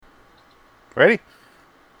Ready?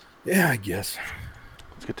 Yeah, I guess.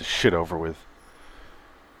 Let's get this shit over with.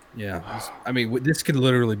 Yeah. This could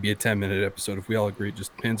literally be a 10-minute episode if we all agree.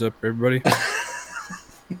 Just hands up, everybody.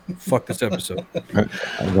 Fuck this episode.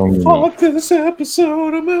 Fuck this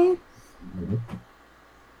episode, I'm out.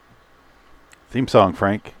 Theme song,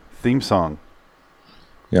 Frank. Theme song.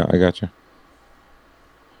 Yeah, I got you.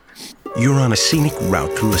 You're on a scenic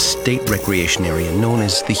route through a state recreation area known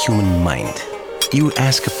as the human mind. You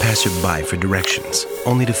ask a passerby for directions,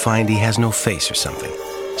 only to find he has no face or something.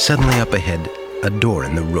 Suddenly up ahead, a door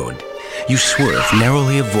in the road. You swerve,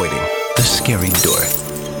 narrowly avoiding the scary door.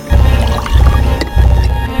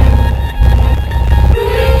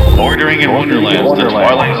 Loitering in Wonderland, the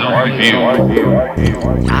Twilight Zone review.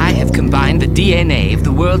 I have combined the DNA of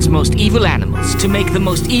the world's most evil animals to make the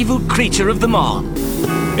most evil creature of them all.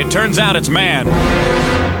 It turns out it's man.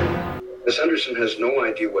 Miss Henderson has no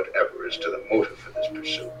idea whatever as to the motive for this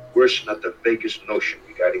pursuit. Worse, not the vaguest notion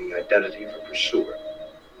regarding the identity of her pursuer.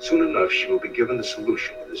 Soon enough, she will be given the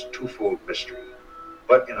solution to this twofold mystery,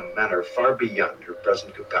 but in a manner far beyond her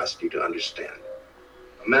present capacity to understand.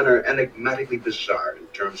 A manner enigmatically bizarre in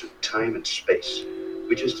terms of time and space,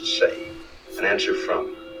 which is to say, an answer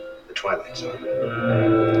from the Twilight Zone.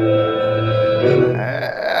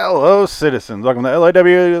 Hello, citizens. Welcome to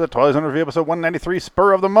LIW, the Twilight Zone review, episode 193,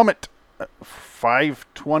 Spur of the Moment.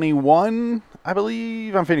 521, I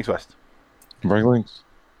believe. I'm Phoenix West. Bright Links.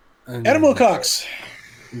 Adam Wilcox.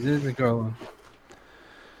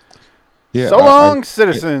 Yeah, so long,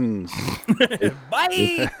 citizens.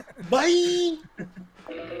 Bye. Bye.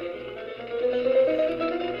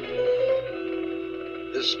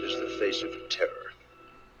 This is the face of terror.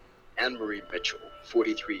 Anne-Marie Mitchell,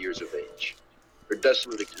 43 years of age. Her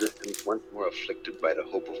desolate existence once more afflicted by the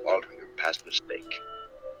hope of altering her past mistake.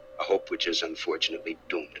 A hope which is unfortunately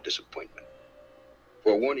doomed to disappointment.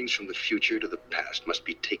 For warnings from the future to the past must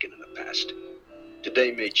be taken in the past.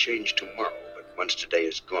 Today may change tomorrow, but once today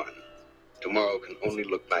is gone, tomorrow can only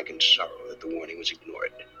look back in sorrow that the warning was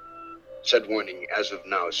ignored. Said warning, as of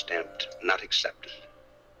now, stamped not accepted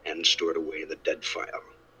and stored away in the dead file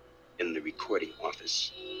in the recording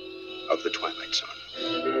office of the Twilight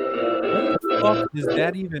Zone. What the fuck does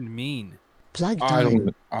that even mean? Plug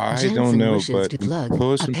time. I don't know, but the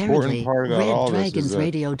most important part about all this is that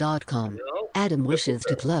RedDragonsRadio.com. Adam wishes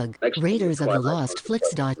to plug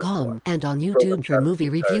RaidersOfTheLostFlicks.com and on YouTube for movie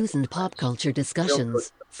reviews and pop culture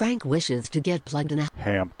discussions. Frank wishes to get plugged in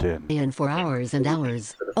Hampton. And for hours and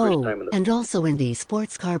hours. Oh, and also Indie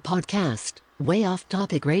Sports Car Podcast, Way Off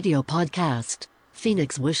Topic Radio Podcast.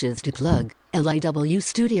 Phoenix wishes to plug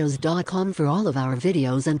LIWstudios.com for all of our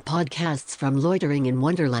videos and podcasts from Loitering in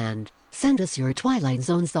Wonderland. Send us your Twilight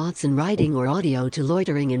Zone thoughts in writing or audio to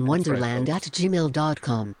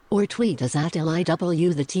loiteringinwonderland@gmail.com or tweet us at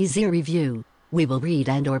LIW Review. We will read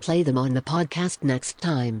and or play them on the podcast next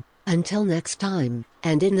time. Until next time,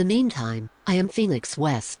 and in the meantime, I am Phoenix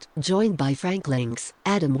West, joined by Frank Links,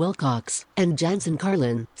 Adam Wilcox, and Jansen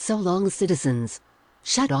Carlin. So long, citizens.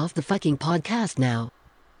 Shut off the fucking podcast now.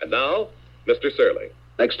 And now, Mr. Serling.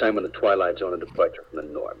 Next time on the Twilight Zone, a departure from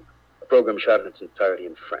the norm. A program shot in its entirety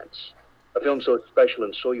in France. A film so special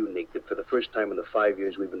and so unique that for the first time in the 5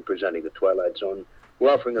 years we've been presenting the Twilight Zone, we're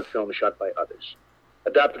offering a film shot by others.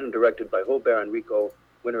 Adapted and directed by Robert Enrico,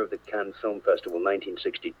 winner of the Cannes Film Festival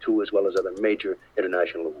 1962, as well as other major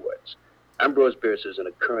international awards. Ambrose Bierce is An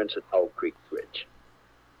Occurrence at Owl Creek Bridge.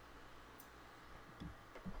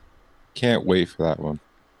 can't wait for that one.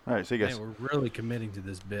 All right, see you guys. Man, we're really committing to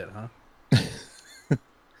this bit, huh?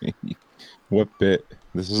 What bit?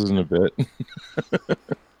 This isn't a bit.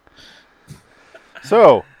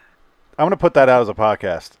 So, I'm going to put that out as a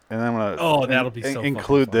podcast, and I'm going to that'll be so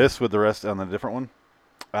include this with the rest on the different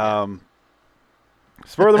one.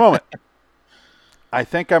 Spur of the moment. I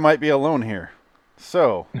think I might be alone here.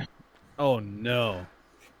 So. Oh, no.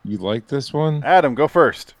 You like this one? Adam, go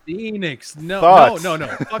first. Phoenix. No.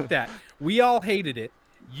 Fuck that. We all hated it.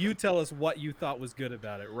 You tell us what you thought was good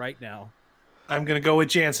about it right now. I'm going to go with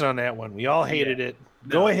Jansen on that one. We all hated it.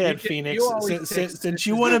 Go ahead, Phoenix. Since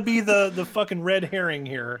you want to be the fucking red herring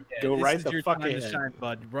here, go right the fuck ahead. Shine,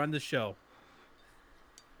 bud. Run the show.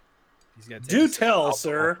 Do tell,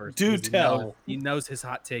 sir. Do tell. He knows his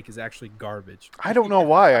hot take is actually garbage. I don't know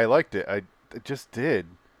why I liked it. I just did.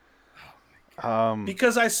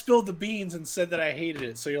 Because I spilled the beans and said that I hated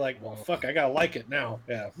it. So you're like, well, fuck, I gotta like it now.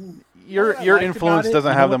 Yeah. Your influence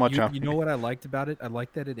doesn't have that much on. You know what I liked about it? I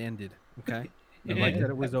liked that it ended. Okay. I liked that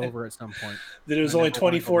it was over at some point. That it was only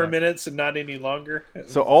 24 minutes and not any longer.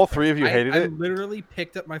 So all three of you hated it? I literally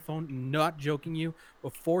picked up my phone, not joking you,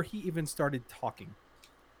 before he even started talking.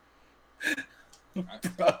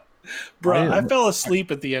 Bro, I fell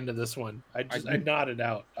asleep at the end of this one. I nodded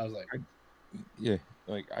out. I was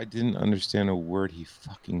like, I didn't understand a word he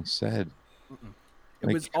fucking said. It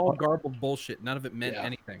was all garbled bullshit. None of it meant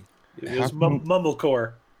anything. It was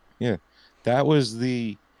mumblecore. Yeah, that was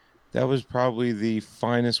probably the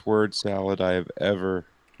finest word salad I have ever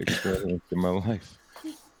experienced in my life.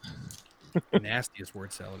 Nastiest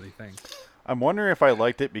word salad thing. I'm wondering if I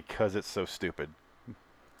liked it because it's so stupid.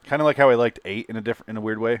 Kind of like how I liked 8 in a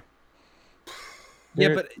weird way.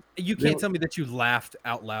 Yeah, but you can't tell me that you laughed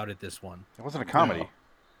out loud at this one. It wasn't a comedy. No.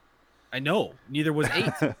 I know. Neither was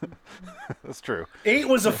 8. That's true. 8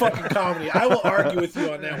 was a fucking comedy. I will argue with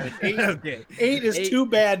you on that one. 8 is too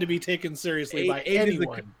bad to be taken seriously by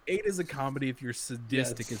anyone. 8 is a comedy if you're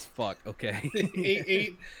sadistic as fuck. Okay.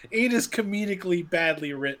 8 is comedically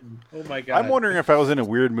badly written. Oh my god. I'm wondering if I was in a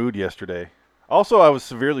weird mood yesterday. Also, I was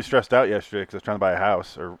severely stressed out yesterday because I was trying to buy a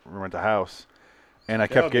house or rent a house, and I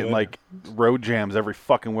kept getting like road jams every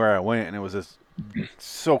fucking where I went, and it was just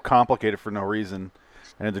so complicated for no reason.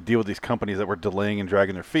 I had to deal with these companies that were delaying and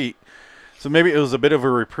dragging their feet. So maybe it was a bit of a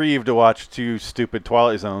reprieve to watch 2 stupid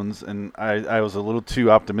Twilight Zones, and I was a little too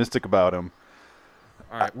optimistic about them.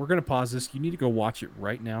 All right, we're gonna pause this. You need to go watch it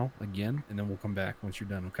right now again, and then we'll come back once you're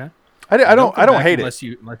done. Okay? I don't hate it unless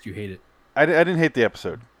you hate it. I didn't hate the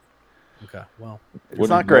episode. Okay, well, it's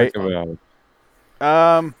not great.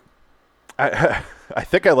 I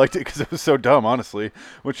think I liked it because it was so dumb, honestly.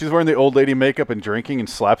 When she's wearing the old lady makeup and drinking and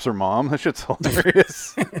slaps her mom, that shit's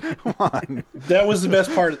hilarious. Come on. That was the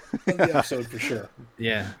best part of the episode for sure.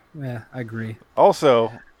 Yeah, I agree.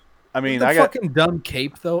 Also, I mean, the fucking dumb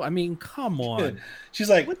cape, though. I mean, come on. She's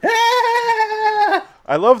like,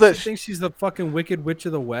 I love that. She thinks she's the fucking Wicked Witch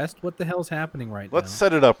of the West. What the hell's happening right now? Let's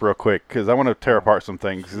set it up real quick because I want to tear apart some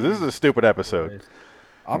things. This is a stupid episode.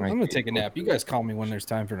 I'm gonna take a nap. You guys call me when there's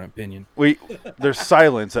time for an opinion. There's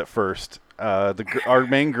silence at first. Our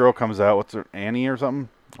main girl comes out. What's her, Annie or something?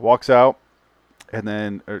 Walks out, and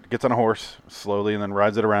then gets on a horse slowly, and then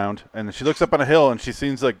rides it around. And then she looks up on a hill, and she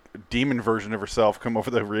sees like a demon version of herself come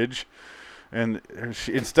over the ridge. And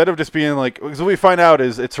she, instead of just being like, because what we find out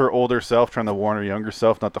is it's her older self trying to warn her younger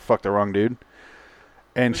self not to fuck the wrong dude.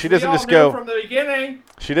 And she doesn't just go from the beginning.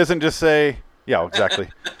 She doesn't just say, yeah, exactly.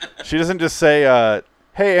 She doesn't just say,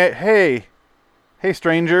 hey,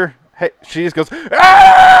 stranger. Hey, she just goes,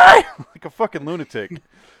 ah! Like a fucking lunatic,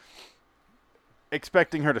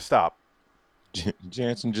 expecting her to stop.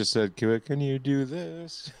 Jansen just said, can you do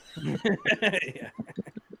this?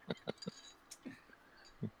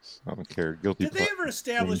 I don't care. Guilty. Did they ever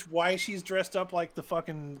establish why she's dressed up like the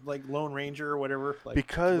fucking like Lone Ranger or whatever? Like,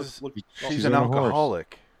 because she's an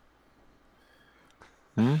alcoholic.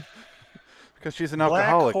 Because she's an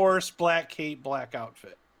alcoholic. Black horse, black cape, black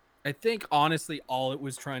outfit. I think honestly, all it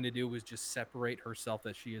was trying to do was just separate herself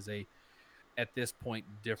that she is at this point,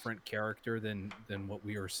 different character than what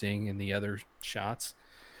we were seeing in the other shots.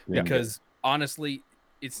 Yeah. Because honestly,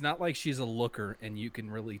 it's not like she's a looker and you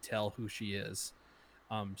can really tell who she is.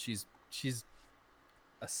 She's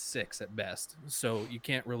a 6 at best, so you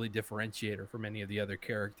can't really differentiate her from any of the other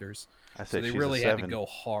characters. So they really had to go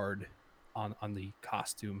hard on the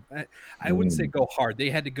costume. I wouldn't say go hard. They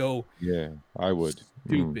had to go. Yeah, I would.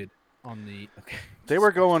 Stupid on the. Okay. They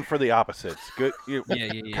were going for the opposites. Good.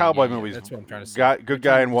 Cowboy movies. That's what I'm trying to say. Good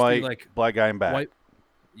guy in white, like, black guy in black. White,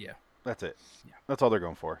 yeah, that's it. Yeah. That's all they're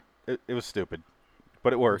going for. It was stupid,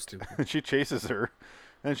 but it worked. She chases her,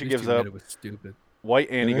 and she gives up. It was stupid.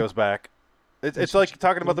 White Annie goes back. It's like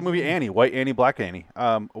talking about the movie Annie. White Annie, Black Annie.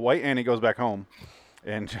 White Annie goes back home,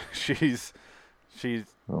 and she's.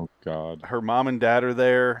 Oh God. Her mom and dad are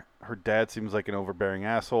there. Her dad seems like an overbearing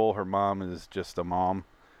asshole. Her mom is just a mom,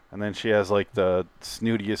 and then she has like the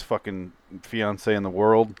snootiest fucking fiance in the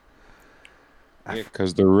world. Yeah,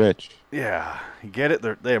 because they're rich. Yeah, you get it.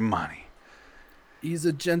 They have money. He's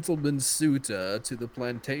a gentleman suitor to the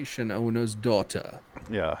plantation owner's daughter.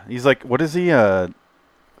 Yeah, he's like, what is he?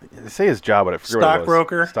 They say his job, but I forget what it was.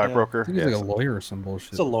 Stockbroker. Stockbroker. Yeah. He's like a lawyer or some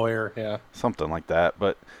bullshit. It's a lawyer, yeah. Something like that.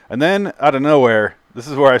 And then out of nowhere, this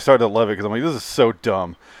is where I started to love it because I'm like, this is so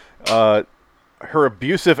dumb. Her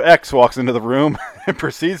abusive ex walks into the room and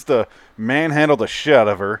proceeds to manhandle the shit out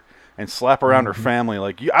of her and slap around her family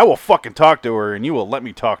like, I will fucking talk to her and you will let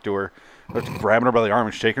me talk to her. They're grabbing her by the arm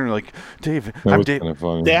and shaking her like, Dave, I'm Dave.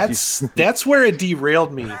 That's where it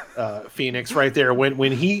derailed me, Phoenix, right there.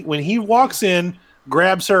 When he walks in,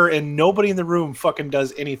 grabs her, and nobody in the room fucking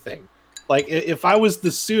does anything. Like, if I was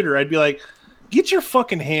the suitor, I'd be like, get your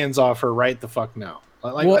fucking hands off her right the fuck now.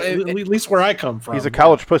 Like, well, at least where I come from. He's a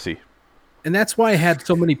college pussy. And that's why I had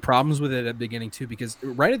so many problems with it at the beginning too, because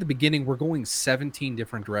right at the beginning we're going 17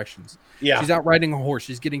 different directions. Yeah. She's out riding a horse,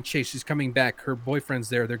 she's getting chased, she's coming back, her boyfriend's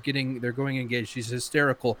there, they're going engaged, she's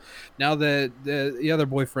hysterical. Now the other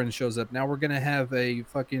boyfriend shows up. Now we're gonna have a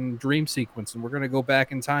fucking dream sequence and we're gonna go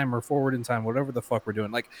back in time or forward in time, whatever the fuck we're doing.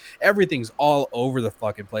 Like everything's all over the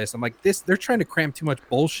fucking place. I'm like, they're trying to cram too much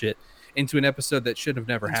bullshit into an episode that should have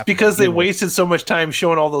never happened. Because they wasted so much time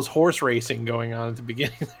showing all those horse racing going on at the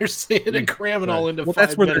beginning. They're saying and cramming all into 5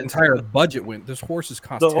 that's where minutes. the entire budget went. Those horses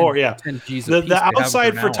cost 10 G's a piece. The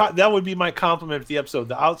outside that would be my compliment for the episode.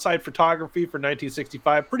 The outside photography for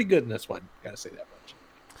 1965, pretty good in this one. Gotta say that much.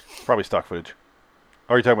 Probably stock footage.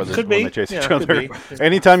 Or are you talking about this Could when be. they chase Yeah, each could other? be.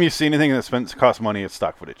 Anytime you see anything that costs money, it's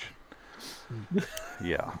stock footage.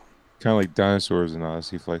 Yeah. Kind of like dinosaurs in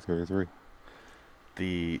Odyssey Flight 33.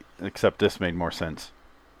 Except this made more sense.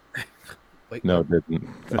 Wait, No, it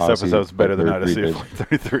didn't. This Odyssey episode's better than Flight Odyssey 33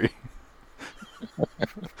 of Flight 33.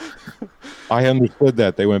 I understood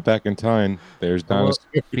that. They went back in time. There's Hello,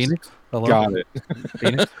 dinosaurs. Phoenix? Hello? Got it.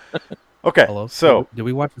 Phoenix? Okay, Hello? so Did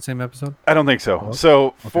we watch the same episode? I don't think so. Hello?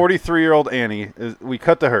 So 43-year-old Annie, we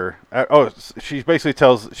cut to her. She basically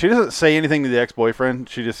she doesn't say anything to the ex-boyfriend.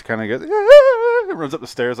 She just kind of goes, runs up the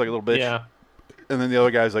stairs like a little bitch. Yeah. And then the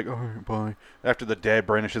other guy's like, oh, bye. After the dad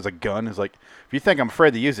brandishes a gun, is like, if you think I'm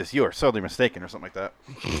afraid to use this, you are sorely mistaken, or something like that.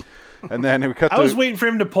 And then we cut. I was waiting for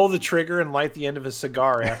him to pull the trigger and light the end of his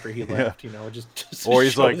cigar after he left. You know, just or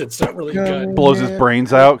he's show like, that it's not really good. blows his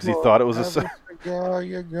brains out because he thought it was a.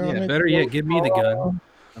 Yeah, better yet, give me the gun,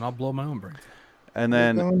 and I'll blow my own brains. And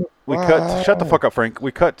then we cut. Shut the fuck up, Frank.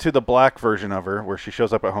 We cut to the black version of her where she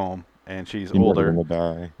shows up at home and she's older.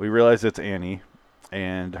 Die. We realize it's Annie,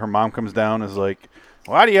 and her mom comes down and is like,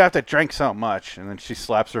 why do you have to drink so much? And then she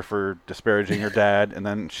slaps her for disparaging her dad, and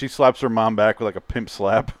then she slaps her mom back with like a pimp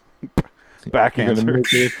slap. Backhands You're gonna her. make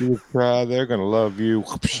their kids cry. They're gonna love you.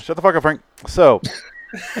 Shut the fuck up, Frank. So,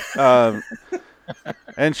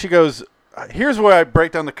 and she goes, here's where I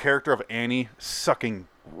break down the character of Annie sucking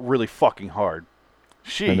really fucking hard.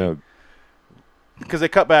 I know. Because they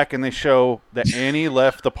cut back and they show that Annie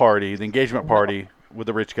left the party, the engagement party, with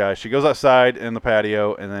the rich guy. She goes outside in the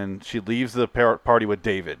patio, and then she leaves the party with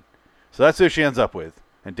David. So that's who she ends up with.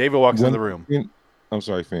 And David walks in the room. I'm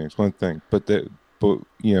sorry, Phoenix. One thing, but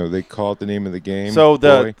you know, they call it the name of the game. So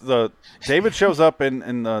boy. the David shows up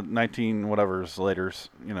in the 19 whatever's later's,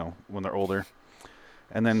 you know, when they're older.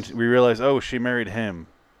 And then we realize, oh, she married him.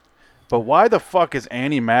 But why the fuck is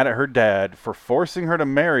Annie mad at her dad for forcing her to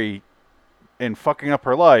marry and fucking up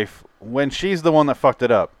her life when she's the one that fucked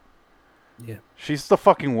it up? Yeah. She's the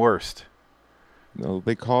fucking worst. No,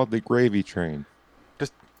 they call it the gravy train.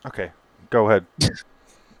 Just okay. Go ahead.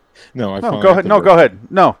 No, go ahead. No, go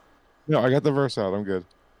ahead. No. No, I got the verse out. I'm good.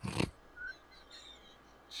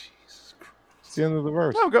 Jesus Christ. It's the end of the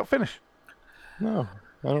verse. No, go finish. No,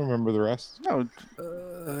 I don't remember the rest. No.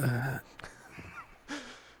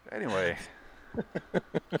 Anyway.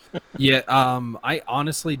 Yeah, I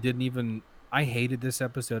honestly didn't even. I hated this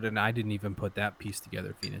episode, and I didn't even put that piece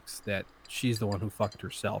together, Phoenix, that she's the one who fucked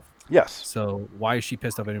herself. Yes. So why is she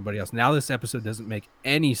pissed off at anybody else? Now this episode doesn't make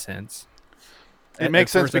any sense. It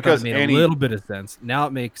makes sense first I thought because it made Annie, a little bit of sense. Now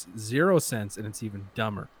it makes zero sense, and it's even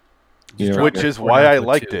dumber. Which is why I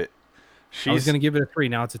liked it. I was going to give it a 3.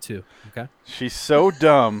 Now it's a 2. Okay. She's so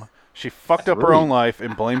dumb. She fucked up her own life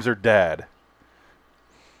and blames her dad.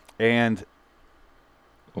 And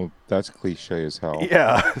well, that's cliche as hell.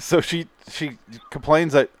 yeah, so she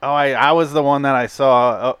complains that I was the one that I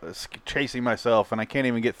saw chasing myself, and I can't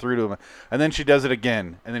even get through to him. And then she does it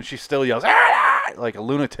again, and then she still yells like a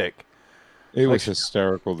lunatic. It was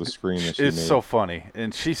hysterical, the scream that she made. It's so funny,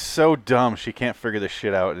 and she's so dumb she can't figure this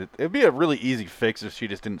shit out. It'd be a really easy fix if she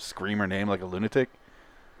just didn't scream her name like a lunatic.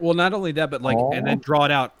 Well, not only that, but like, and then draw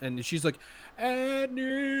it out, and she's like,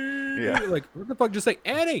 Annie. Yeah. Like, what the fuck? Just say,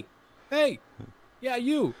 Annie. Hey. Yeah,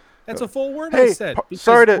 you. That's a full word Hey, I said. Because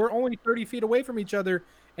sorry to- we're only 30 feet away from each other,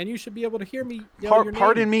 and you should be able to hear me yell your name.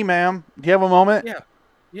 Pardon me, ma'am. Do you have a moment? Yeah.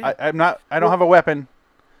 Yeah. I don't have a weapon.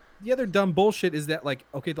 The other dumb bullshit is that, like,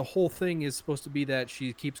 okay, the whole thing is supposed to be that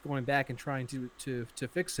she keeps going back and trying to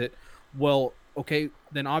fix it. Well, okay,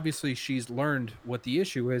 then obviously she's learned what the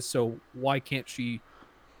issue is, so why can't she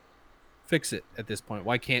fix it at this point?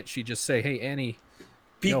 Why can't she just say, hey, Annie,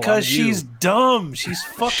 because she's dumb. She's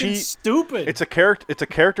fucking stupid. It's a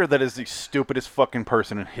character that is the stupidest fucking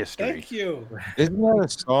person in history. Thank you. Isn't that a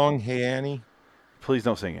song, Hey Annie? Please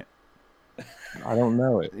don't sing it. I don't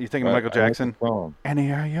know it. You thinking of Michael I like the Jackson? song.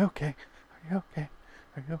 Annie, are you okay? Are you okay?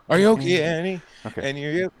 Are you okay, Annie? Okay. Annie,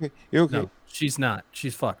 are you okay? You okay? No, she's not.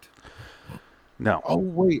 She's fucked. No. Oh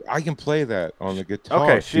wait, I can play that on the guitar.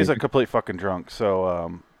 Okay, she's a complete fucking drunk.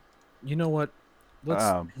 So You know what?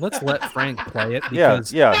 Let's let Frank play it. yeah, Because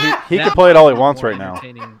he that can play it might all he be wants more right now.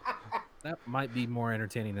 entertaining- That might be more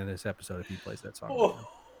entertaining than this episode if he plays that song.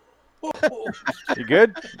 You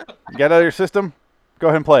good? You got it out of your system? Go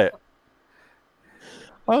ahead and play it.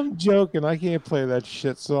 I'm joking. I can't play that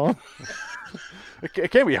shit song.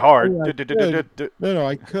 It can't be hard. Yeah, I could. No,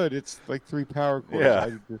 I could. It's like 3 power chords. Yeah. I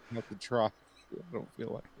just have to try. I don't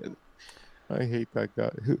feel like it. I hate that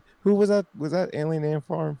guy. Who was that? Was that Alien Ant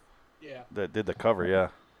Farm? Yeah. That did the cover, yeah.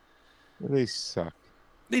 They suck.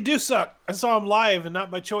 They do suck. I saw them live and not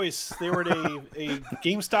by choice. They were at a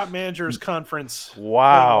GameStop managers conference.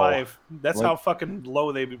 Wow. Live. That's What? how fucking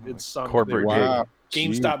low they've been sung. Corporate They were Wow.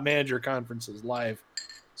 GameStop manager conferences live.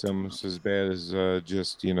 It's almost as bad as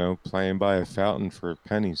just playing by a fountain for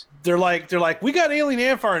pennies. They're like, we got Alien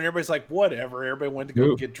Ant Farm, and everybody's like, whatever. Everybody went to go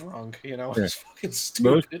Who? get drunk. Yeah. It's fucking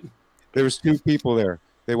stupid. There was 2 people there.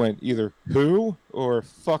 They went either who or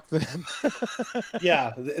fuck them.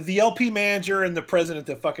 Yeah, the LP manager and the president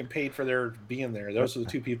that fucking paid for their being there. Those are the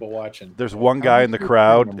 2 people watching. There's one guy in the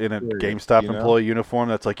crowd in a GameStop employee uniform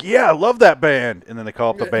that's like, yeah, I love that band. And then they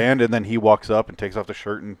call up the band, and then he walks up and takes off the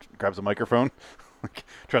shirt and grabs a microphone, like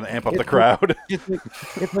trying to amp up the crowd.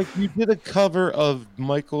 It's like you did a cover of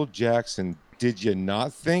Michael Jackson. Did you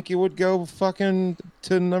not think it would go fucking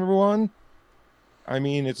to number 1? I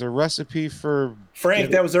mean, it's a recipe for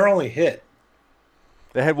Frank, that was their only hit.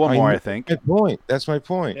 They had one more, I think. That's my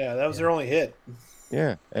point. Yeah, that was their only hit.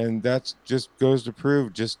 Yeah, and that's just goes to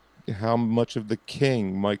prove just how much of the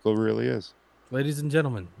king Michael really is. Ladies and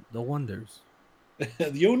gentlemen, the Wonders.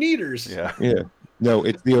 The Oneaters. Yeah. Yeah. No,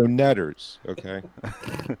 it's the Onetters, okay?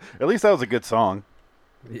 At least that was a good song.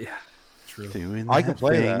 Yeah, true. Doing I can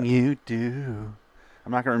play thing that. you do.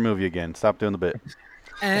 I'm not going to remove you again. Stop doing the bit.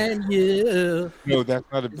 And you. No, that's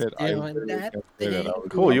not a bit. I doing literally that can't play that. I was-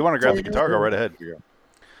 Cool. You want to grab the guitar? Go right ahead.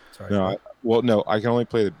 Sorry. No, no, I can only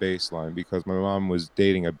play the bass line because my mom was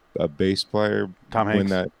dating a bass player. Tom when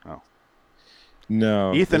Hanks? That, Oh.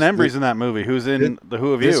 No. Ethan Embry's in that movie. Who's in The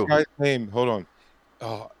Who of This You? guy's name, hold on.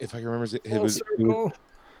 Oh, if I can remember it was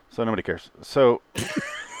So nobody cares. So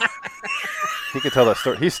he could tell that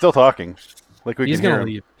story. He's still talking. Like we He's can hear gonna him.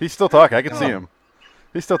 leave. He's still talking. I can see him.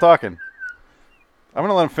 He's still talking. I'm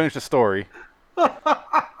gonna let him finish the story.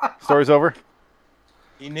 Story's over.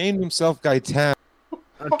 He named himself Gaetan.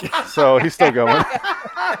 So he's still going.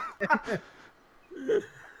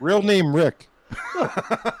 Real name Rick.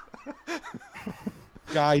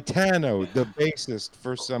 Gaetano, the bassist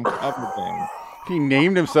for some cover band. He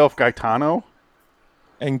named himself Gaetano.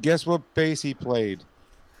 And guess what bass he played?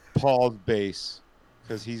 Paul's bass,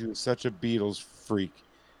 because he was such a Beatles freak,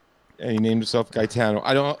 and he named himself Gaetano.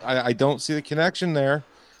 I don't see the connection there.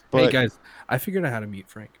 But Hey guys, I figured out how to meet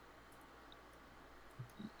Frank.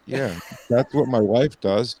 yeah, that's what my wife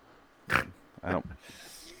does. I don't.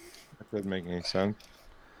 That doesn't make any sense.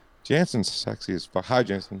 Jansen's sexy as fuck. Hi,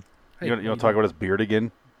 Jansen. Hey, You want to talk about his beard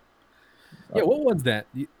again? Yeah, what was that?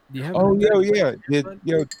 Do you have Oh that?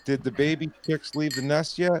 yeah. Did the baby chicks leave the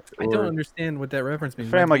nest yet? I don't understand what that reference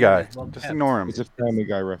means. Family My beard Guy. is well Just kept. ignore him. It's a Family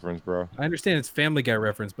Guy reference, bro. I understand it's Family Guy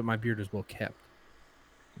reference, but my beard is well kept.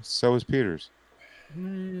 So is Peter's.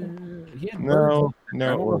 He had birds. No, I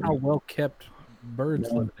don't know no, how well kept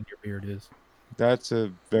birds live in your beard is. that's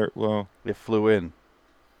a very well. It flew in.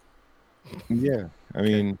 Yeah, I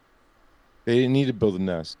mean, they didn't need to build a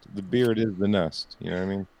nest. The beard is the nest. You know what I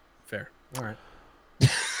mean? Fair. All right.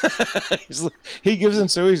 He gives in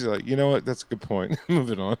so easy. Like, you know what? That's a good point.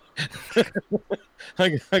 Moving on.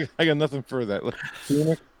 I got nothing for that. Like,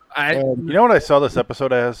 You know what I saw this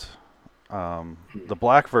episode as? The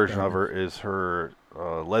black version of her is her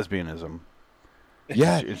lesbianism.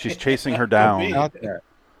 Yeah. And she's chasing her down. Out there.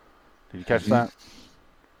 Did you catch that?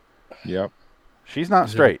 Yep. She's not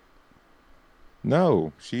straight.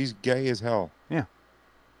 No, she's gay as hell. Yeah.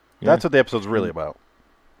 That's what the episode's really about.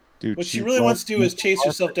 Dude, What she really wants to do is chase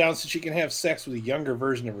herself down so she can have sex with a younger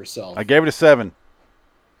version of herself. I gave it a 7.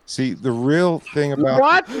 See, the real thing about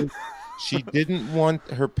What? it is she didn't want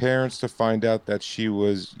her parents to find out that she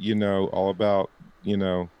was, all about,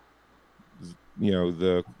 the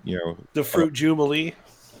Fruit Jubilee.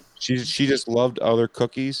 She just loved other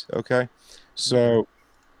cookies. Okay, so,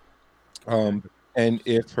 and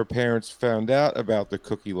if her parents found out about the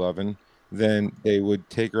cookie loving, then they would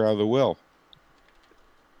take her out of the will.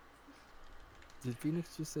 Did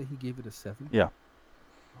Phoenix just say he gave it a 7? Yeah.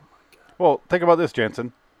 Well, think about this,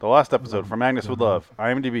 Jensen. The last episode from Agnes with Love,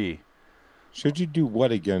 IMDb. Should you do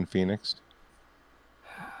what again, Phoenix?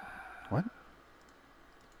 What?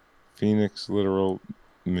 Phoenix, literal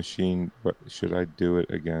machine. But should I do it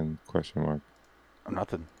again? Question mark.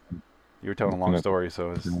 Nothing. You were telling a long story,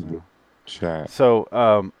 so it's chat.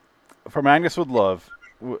 So, for Magnus with Love,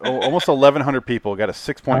 almost 1,100 people got a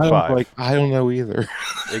 6.5. I don't know either.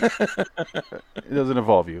 It doesn't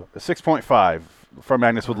involve you. A 6.5 from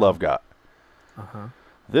Magnus with Love got.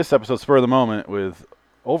 This episode, Spur of the Moment, with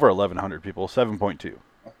over 1,100 people, 7.2.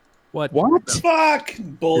 What? Fuck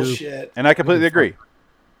bullshit. And I completely agree.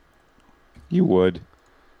 You would.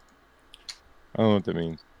 I don't know what that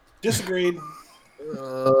means. Disagreed.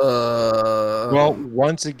 Well,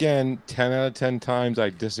 once again, 10 out of 10 times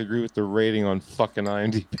I disagree with the rating on fucking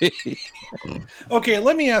IMDb. Okay,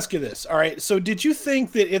 let me ask you this. All right, so did you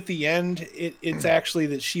think that at the end it's actually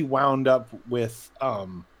that she wound up with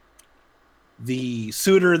the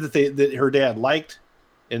suitor that her dad liked,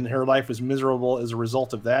 and her life was miserable as a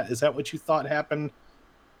result of that? Is that what you thought happened?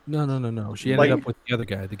 No. She ended up with the other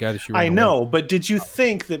guy, the guy that she. I know, but did you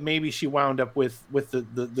think that maybe she wound up with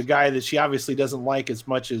the guy that she obviously doesn't like as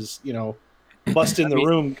much as, you know, bust in the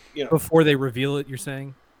room, you know, before they reveal it? You're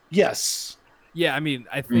saying? Yes. Yeah, I mean,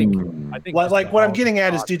 I think like what I'm getting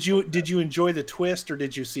at is, did you enjoy the twist, or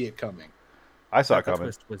did you see it coming? I saw it the coming.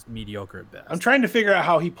 twist was mediocre at best. I'm trying to figure out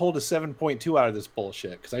how he pulled a 7.2 out of this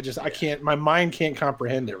bullshit, because I can't, my mind can't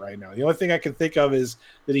comprehend it right now. The only thing I can think of is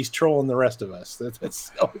that he's trolling the rest of us. That's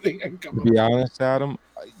the only thing I can come up with. To be honest, Adam,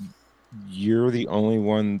 you're the only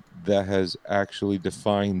one that has actually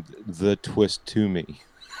defined the twist to me.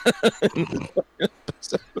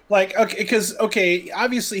 Like, okay, because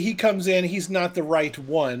obviously he comes in, he's not the right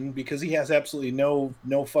one because he has absolutely no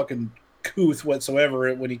fucking couth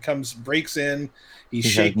whatsoever. When he breaks in, he's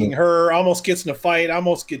shaking her, almost gets in a fight,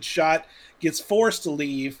 almost gets shot, gets forced to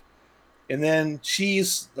leave, and then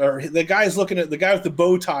the guy's looking at the guy with the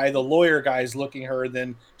bow tie, the lawyer guy's looking at her,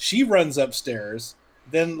 then she runs upstairs.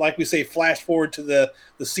 Then, like we say, flash forward to the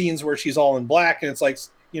scenes where she's all in black, and it's like,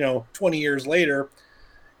 20 years later,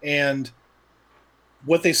 and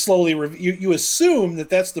what they slowly you assume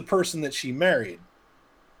that that's the person that she married.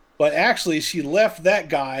 But actually, she left that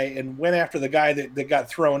guy and went after the guy that got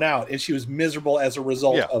thrown out, and she was miserable as a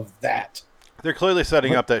result of that. They're clearly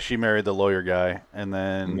setting up that she married the lawyer guy, and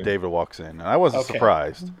then David walks in. And I wasn't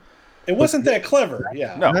surprised. It wasn't that clever,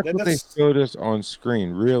 yeah. No, that's what they showed us on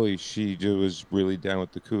screen. Really, she was really down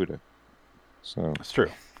with the CUDA. So it's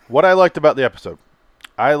true. What I liked about the episode,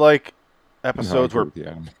 I like episodes where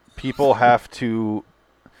people have to.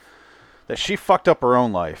 That she fucked up her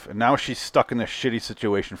own life, and now she's stuck in this shitty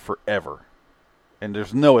situation forever. And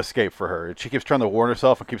there's no escape for her. And she keeps trying to warn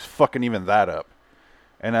herself and keeps fucking even that up.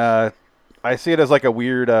 And I see it as like a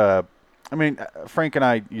weird... Frank and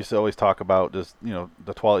I used to always talk about just,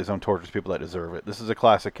 the Twilight Zone tortures people that deserve it. This is a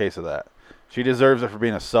classic case of that. She deserves it for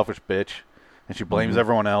being a selfish bitch, and she blames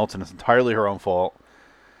everyone else, and it's entirely her own fault.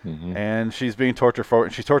 And she's being tortured for it,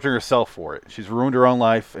 and she's torturing herself for it. She's ruined her own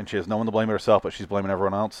life, and she has no one to blame but herself, but she's blaming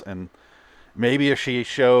everyone else. And maybe if she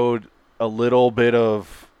showed a little bit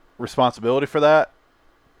of responsibility for that,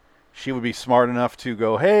 she would be smart enough to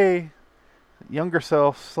go, hey, younger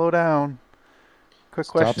self, slow down. Quick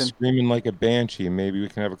question. Stop screaming like a banshee, and maybe we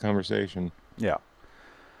can have a conversation. Yeah.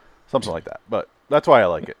 Something like that. But that's why I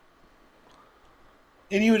like it.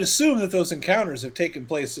 And you would assume that those encounters have taken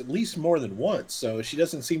place at least more than once, so she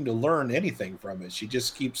doesn't seem to learn anything from it. She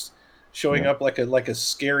just keeps showing up like a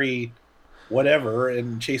scary whatever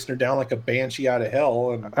and chasing her down like a banshee out of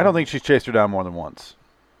hell. And I don't think she's chased her down more than once.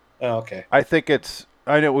 Oh, okay. I think it's...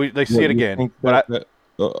 I know they see it again, but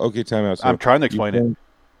okay, time out. So I'm trying to explain it.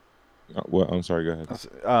 Well, I'm sorry, go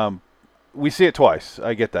ahead. We see it twice.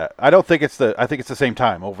 I get that. I don't think I think it's the same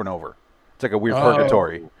time over and over. It's like a weird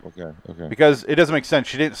purgatory. Okay. Because it doesn't make sense.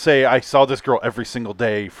 She didn't say, I saw this girl every single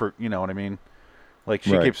day for, you know what I mean? Like,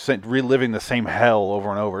 she keeps reliving the same hell over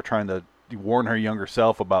and over, trying to warn her younger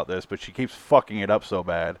self about this, but she keeps fucking it up so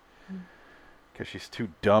bad. Because she's too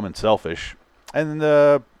dumb and selfish. And,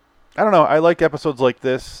 I don't know. I like episodes like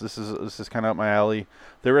this. This is kind of up my alley.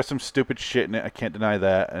 There is some stupid shit in it. I can't deny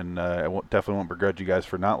that. And I definitely won't begrudge you guys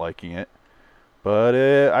for not liking it. But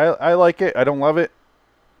I like it. I don't love it.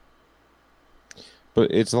 But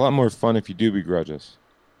it's a lot more fun if you do begrudge us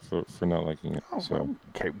for not liking it. So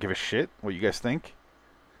okay, give a shit what you guys think.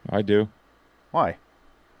 I do. Why?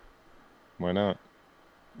 Why not?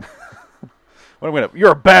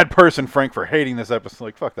 You're a bad person, Frank, for hating this episode.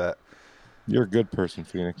 Like, fuck that. You're a good person,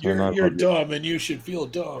 Phoenix. You're dumb, and you should feel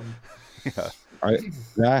dumb. Yeah.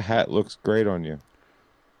 That hat looks great on you.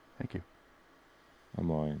 Thank you. I'm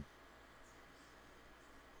lying.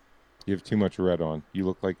 You have too much red on. You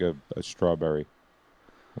look like a strawberry.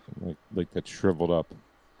 Like that shriveled up.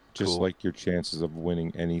 Just cool. like your chances of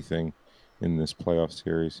winning anything in this playoff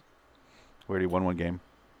series. We already won one game.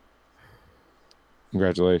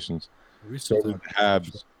 Congratulations. So did the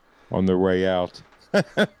Habs on their way out.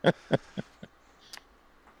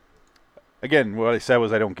 Again, what I said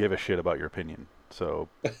was I don't give a shit about your opinion. So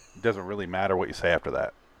it doesn't really matter what you say after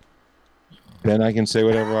that. Then I can say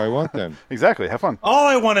whatever I want then. Exactly. Have fun. All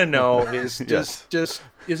I want to know is Yes. just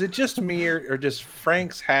is it just me or just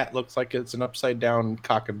Frank's hat looks like it's an upside down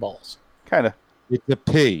cock and balls? Kind of. It's a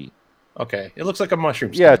P. Okay, it looks like a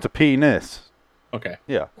mushroom. Yeah, stem. it's a penis. Okay.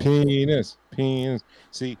 Yeah. Penis.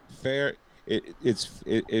 See, fair.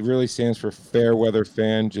 It really stands for fair weather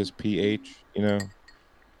fan, just PH. You know,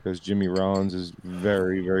 because Jimmy Rollins is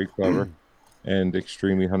very, very clever and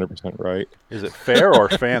extremely 100% right. Is it fair or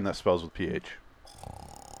fan that spells with PH?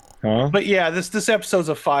 Huh? But yeah, this episode's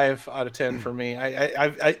a 5 out of 10 for me.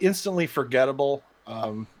 I instantly forgettable.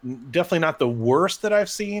 Definitely not the worst that I've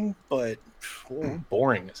seen, but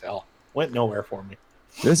boring as hell. Went nowhere for me.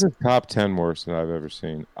 This is top 10 worst than I've ever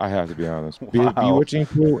seen. I have to be honest. Wow. Bewitching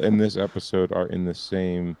Pool and this episode are in the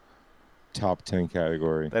same top 10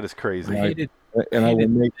 category. That is crazy. And I will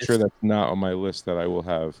make sure that's not on my list that I will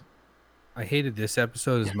have. I hated this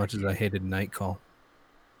episode as much as I hated Night Call.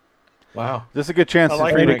 Wow. This is a good chance I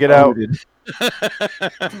like for you to Night get Call. out.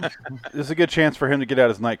 This is a good chance for him to get out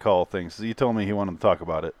his Night Call things. He told me he wanted to talk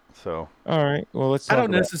about it. So. All right. Well, let's. I talk don't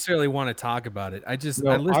about necessarily want to talk about it. I just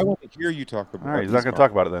No, I I listen. want to hear you talk about. All right, he's not these going to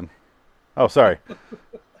talk about it then. Oh, sorry.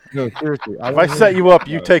 No, seriously. If I set you up,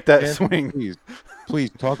 you take that swing. Please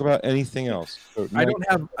talk about anything else. So, I don't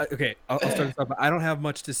have. Okay, I'll start this off. I don't have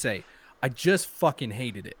much to say. I just fucking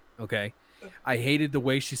hated it. Okay, I hated the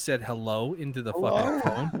way she said hello into the fucking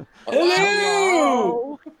phone.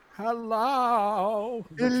 Hello. Hello.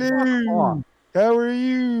 Hello. How are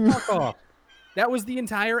you? Fuck off. That was the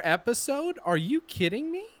entire episode? Are you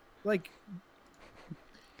kidding me? Like,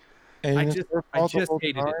 And I it's just their fault the whole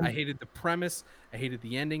hated it. time? I hated the premise. I hated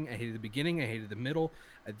the ending. I hated the beginning. I hated the middle.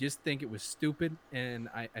 I just think it was stupid, and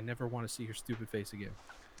I never want to see her stupid face again.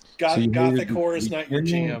 Got, So you gothic hated the horror is not your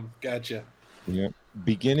beginning? jam. Gotcha. Yeah.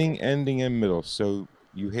 Beginning, ending, and middle. So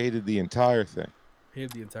you hated the entire thing.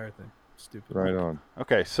 Hated the entire thing. Stupid. Right on.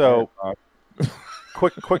 Okay, so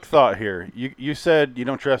quick thought here. You said you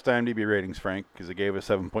don't trust IMDb ratings, Frank, because it gave us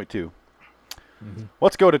 7.2.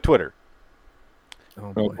 Let's go to Twitter. Oh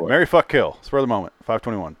Oh, boy. boy. Marry, fuck, kill. Spur of the moment.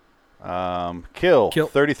 521. Kill. Kill.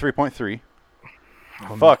 33.3.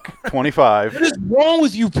 Fuck 25. What is wrong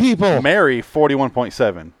with you people? Marry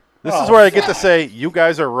 41.7. This is Oh, where I get to say you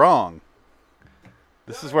guys are wrong.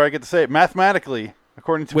 This is where I get to say it mathematically,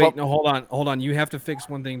 according to Wait, no, hold on. You have to fix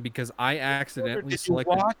one thing because I accidentally Did you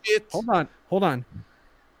selected. watch it? Hold on.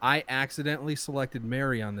 I accidentally selected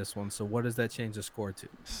Mary on this one. So what does that change the score to?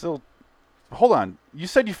 Still, hold on. You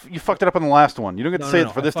said you fucked it up on the last one. You don't get to say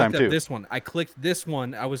it for I this time fucked up too. This one, I clicked this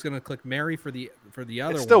one. I was gonna click Mary for the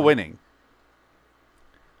other. It's still one. winning.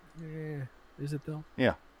 Yeah, is it though?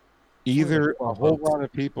 Yeah. Either a whole lot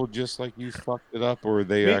of people just like you fucked it up, or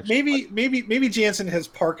they actually. Maybe Jansen has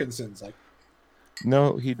Parkinson's. Like,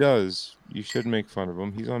 No, he does. You should make fun of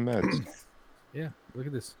him. He's on meds. Yeah. Look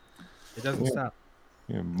at this. It doesn't Yeah. stop.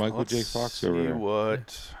 Yeah, Michael J. Let's Fox see over there.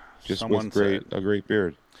 what Just someone with a great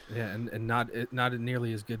beard. Yeah, and not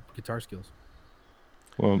nearly as good guitar skills.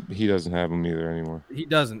 Well, he doesn't have them either anymore. He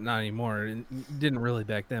doesn't, not anymore. And he didn't really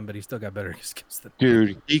back then, but he still got better skills than.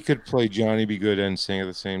 Dude, he could play Johnny Be Good and sing at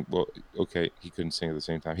the same. Well, okay, he couldn't sing at the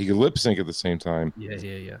same time. He could lip sync at the same time. Yeah.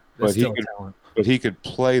 That's But he still could. talent. But he could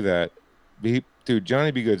play that. Dude,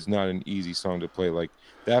 Johnny Be Good's not an easy song to play. Like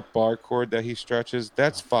that bar chord that he stretches,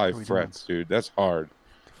 that's 5 frets, dude. That's hard.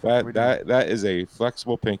 That is a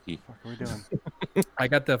flexible pinky. What are we doing? I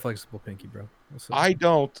got that flexible pinky, bro. I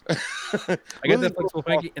don't. I got that flexible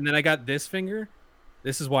pinky, and then I got this finger.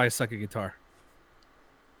 This is why I suck at guitar.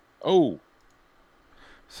 Oh.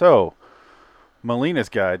 So, Molina's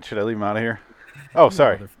guide. Should I leave him out of here? Oh,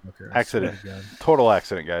 sorry. Motherfucker, I Accident. swear to God. Total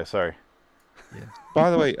accident, guys. Sorry. By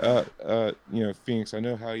the way, Phoenix, I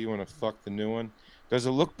know how you want to fuck the new one. Does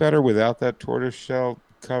it look better without that tortoise shell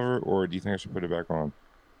cover, or do you think I should put it back on?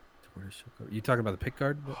 You talking about the pick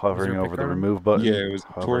guard? Hovering over the remove button. Yeah, it was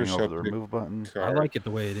hovering tortoise over shell the pick remove button. I like it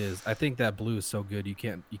the way it is. I think that blue is so good. You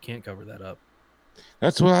can't cover that up.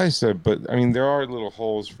 That's what I said, but I mean there are little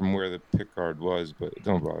holes from where the pick guard was, but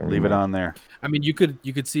don't bother. Leave it on there. I mean, you could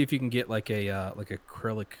see if you can get like a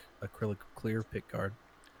acrylic clear pick guard,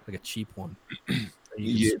 like a cheap one.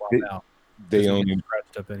 You can swap out. They Doesn't only get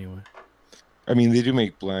scratched up anyway. I mean, they do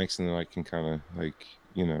make blanks, and then I can kind of make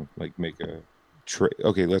a trade.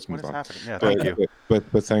 Okay, let's move on. Happening? Yeah, but, thank you.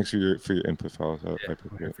 But thanks for your input, fellas. I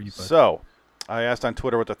appreciate it. So, I asked on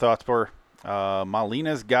Twitter what the thoughts were.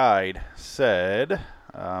 Malina's Guide said,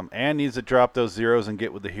 Anne needs to drop those zeros and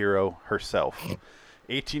get with the hero herself.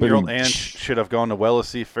 18-year-old Anne should have gone to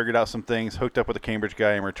Wellesey, figured out some things, hooked up with a Cambridge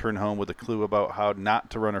guy, and returned home with a clue about how not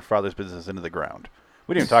to run her father's business into the ground.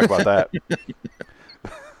 We didn't even talk about that.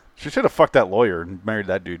 She should have fucked that lawyer and married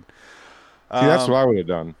that dude. See, that's what I would have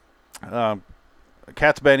done.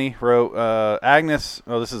 Katz Benny wrote, Agnes,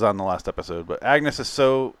 this is on the last episode, but Agnes is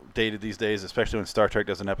so dated these days, especially when Star Trek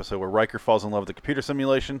does an episode where Riker falls in love with the computer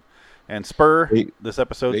simulation, and Spur, this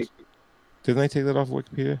episode... Didn't they take that off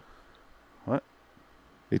Wikipedia? What?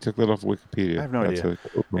 They took that off Wikipedia. I have no idea.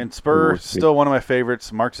 And Spur, still one of my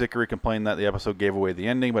favorites. Mark Zickery complained that the episode gave away the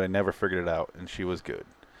ending, but I never figured it out, and she was good.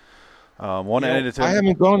 I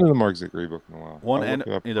haven't gone to the Mark Zickery book in a while.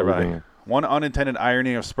 One unintended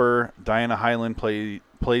irony of Spur, Diana Hyland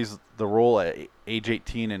plays the role at age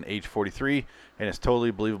 18 and age 43, and is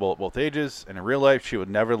totally believable at both ages. And in real life, she would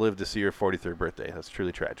never live to see her 43rd birthday. That's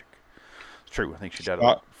truly tragic. It's true. I think she died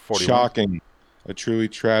at 41. Shocking. A truly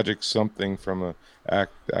tragic something from a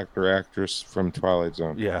actor-actress from Twilight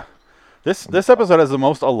Zone. Yeah. This episode has the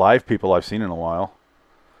most alive people I've seen in a while.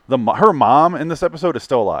 Her mom in this episode is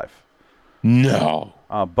still alive. No.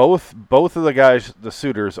 Both of the guys, the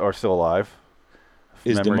suitors, are still alive.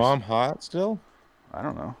 Is the mom hot still? I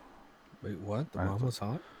don't know. Wait, what? The mom was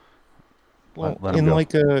hot? Well, in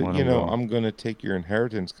like a, I'm going to take your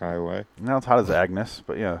inheritance kind of way. Not as hot as Agnes,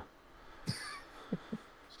 but yeah.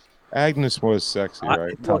 Agnes was sexy,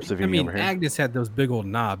 right? Agnes had those big old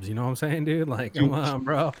knobs. You know what I'm saying, dude? Like, come on,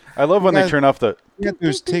 bro. I love when they turn off the... Yeah,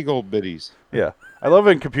 there's tig old bitties. Yeah. I love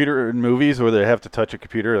in movies where they have to touch a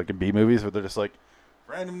computer, like in B movies, where they're just like,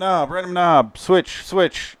 random knob,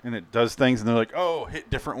 switch, and it does things, and they're like, oh, hit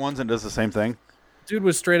different ones, and it does the same thing. Dude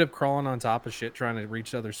was straight up crawling on top of shit, trying to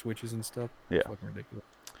reach other switches and stuff. Yeah. Fucking ridiculous.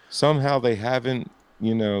 Somehow they haven't,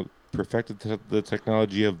 perfected the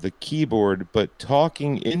technology of the keyboard, but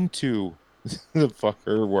talking into the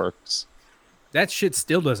fucker works. That shit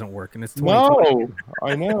still doesn't work, and it's 2020. No,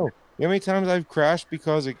 I know. How many times I've crashed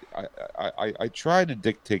because I try to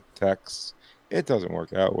dictate texts. It doesn't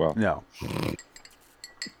work out well. No.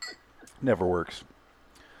 Never works.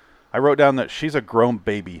 I wrote down that she's a grown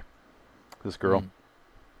baby, this girl.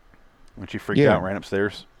 When she freaked out and ran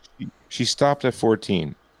upstairs. She stopped at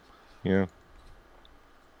 14.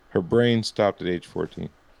 Her brain stopped at age 14.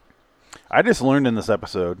 I just learned in this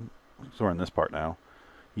episode, so we're in this part now,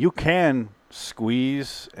 you can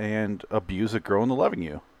squeeze and abuse a girl into loving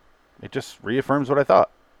you. It just reaffirms what I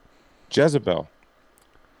thought. Jezebel.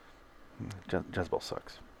 Jezebel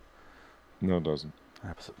sucks. No, it doesn't.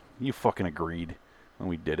 You fucking agreed when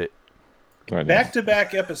we did it.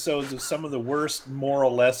 Back-to-back episodes of some of the worst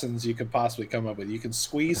moral lessons you could possibly come up with. You can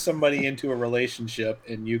squeeze somebody into a relationship,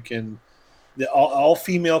 and you can... all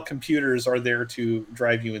female computers are there to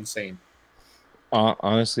drive you insane.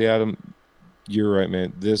 Honestly, Adam, you're right,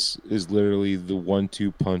 man. This is literally the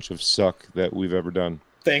 1-2 punch of suck that we've ever done.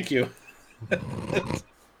 Thank you.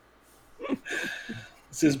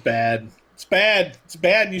 This is bad. It's bad. It's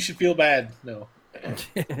bad, and you should feel bad. No.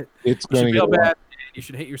 It's going to feel bad. You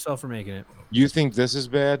should hate yourself for making it. You think this is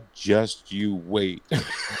bad? Just you wait.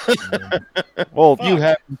 Well, you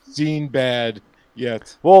haven't seen bad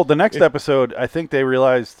yet. Well, the next episode, I think they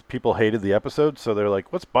realized people hated the episode, so they're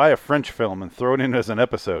like, let's buy a French film and throw it in as an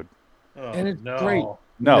episode. Oh, and it's great.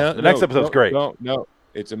 No, the next episode's great. No,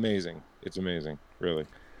 it's amazing. It's amazing, really.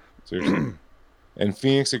 Seriously. And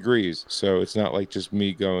Phoenix agrees, so it's not like just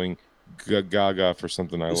me going gaga for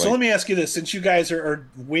something I like. So let me ask you this, since you guys are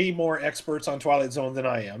way more experts on Twilight Zone than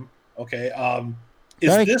I am, okay,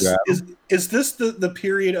 is this the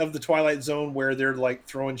period of the Twilight Zone where they're like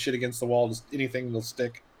throwing shit against the wall, just anything will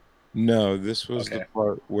stick? No, this was the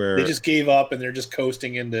part where they just gave up and they're just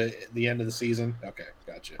coasting into the end of the season. Okay,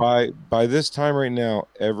 gotcha. By this time right now,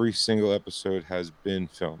 every single episode has been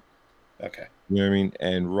filmed. Okay. You know what I mean?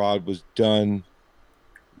 And Rod was done.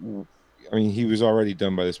 I mean, he was already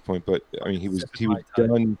done by this point, but I mean, he was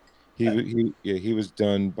done. He was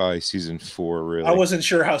done by season 4. Really, I wasn't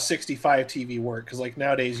sure how 65 TV worked because, like,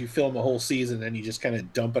 nowadays you film a whole season and you just kind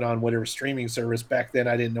of dump it on whatever streaming service. Back then,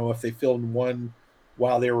 I didn't know if they filmed one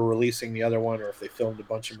while they were releasing the other one, or if they filmed a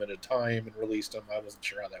bunch of them at a time and released them. I wasn't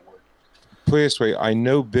sure how that worked. Put it this way, I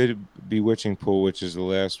know Bewitching Pool, which is the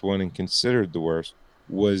last one and considered the worst,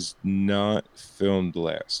 was not filmed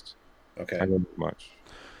last. Okay, I don't know much.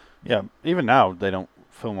 Yeah, even now they don't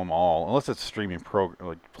film them all unless it's a streaming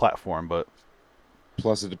platform. But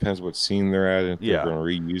plus, it depends what scene they're at. And if they're going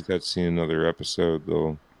to reuse that scene in another episode,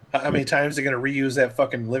 they'll How many times they're going to reuse that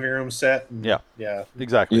fucking living room set? And, Yeah. Yeah.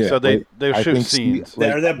 Exactly. Yeah, So they I shoot think scenes.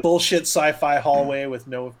 Or that bullshit sci-fi hallway with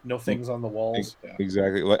no things on the walls. Yeah.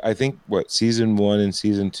 Exactly. Like I think season 1 and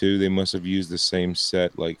season 2 they must have used the same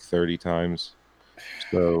set like 30 times.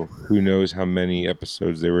 So who knows how many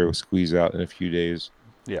episodes they were able to squeeze out in a few days.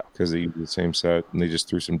 Yeah. Because they used the same set and they just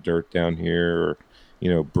threw some dirt down here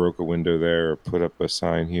or broke a window there or put up a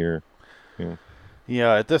sign here. Yeah.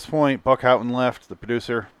 Yeah, at this point Buck Houghton left, the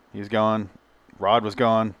producer. He's gone. Rod was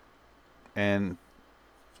gone. And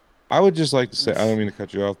I would just like to say, I don't mean to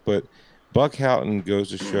cut you off, but Buck Houghton goes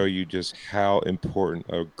to show you just how important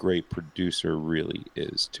a great producer really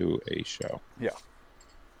is to a show. Yeah.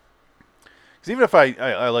 Because even if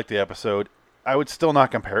I like the episode, I would still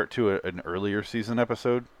not compare it to an earlier season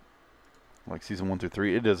episode. Like season 1 through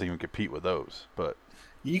 3. It doesn't even compete with those. But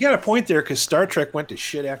You got a point there because Star Trek went to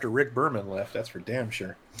shit after Rick Berman left. That's for damn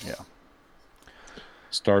sure. Yeah.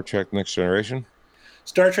 Star Trek Next Generation?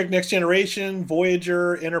 Star Trek Next Generation,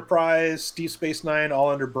 Voyager, Enterprise, Deep Space Nine, all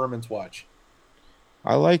under Berman's watch.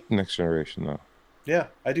 I like Next Generation though. Yeah,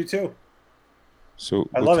 I do too. So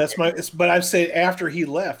I love it. But I'd say after he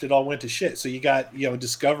left, it all went to shit. So you got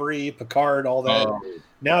Discovery, Picard, all that.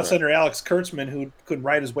 Now it's under Alex Kurtzman, who couldn't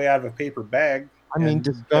write his way out of a paper bag. I mean,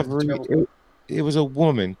 Discovery. It was a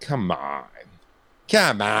woman. Come on,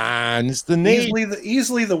 it's the name.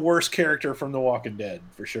 Easily the worst character from The Walking Dead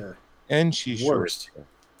for sure. And she's worst.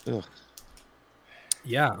 Ugh.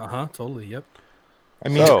 Yeah. Totally. Yep. I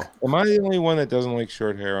mean, am I the only one that doesn't like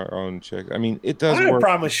short hair on chicks? I mean, it does. I don't have work. a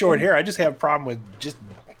problem with short hair. I just have a problem with just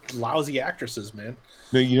lousy actresses, man.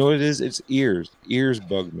 No, you know what it is? It's ears. Ears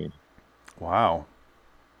bug me. Wow.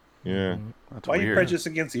 Yeah. That's Why are weird. you prejudiced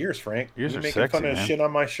against ears, Frank? Ears you are making sexy, fun of man. shit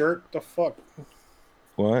on my shirt? The fuck?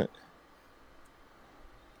 What?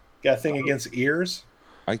 Got a thing against ears?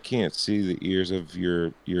 I can't see the ears of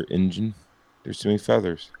your engine. There's too many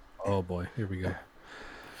feathers. Oh boy, here we go.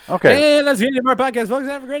 Okay. Hey, that's the end of our podcast, folks.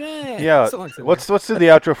 Have a great night. Yeah. So long, Let's do the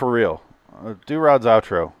outro for real. Do Rod's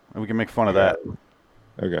outro, and we can make fun of that.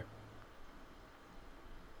 Okay.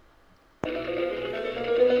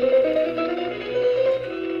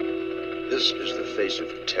 This is the face of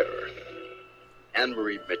terror.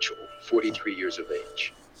 Anne-Marie Mitchell, 43 years of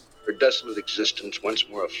age. Her desolate existence once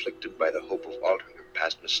more afflicted by the hope of altering her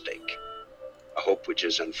past mistake. A hope which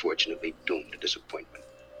is unfortunately doomed to disappointment.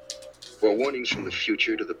 For warnings from the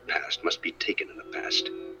future to the past must be taken in the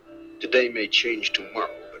past. Today may change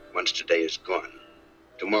tomorrow, but once today is gone,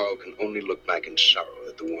 tomorrow can only look back in sorrow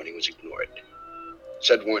that the warning was ignored.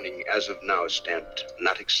 Said warning, as of now, stamped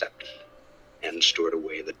not accepted and stored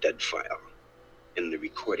away in the dead file in the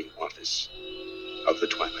recording office of the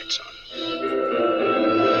Twilight Zone.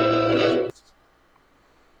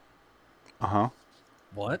 Uh-huh.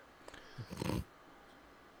 What?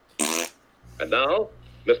 And now,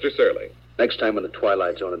 Mr. Serling. Next time on the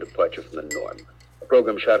Twilight Zone, a departure from the norm. A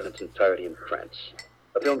program shot in its entirety in France.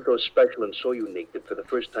 A film so special and so unique that for the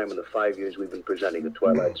first time in the 5 years we've been presenting the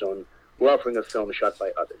Twilight Zone, we're offering a film shot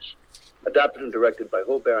by others. Adapted and directed by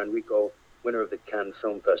Robert Enrico, winner of the Cannes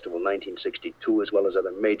Film Festival 1962, as well as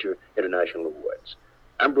other major international awards.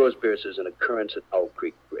 Ambrose Bierce's An Occurrence at Owl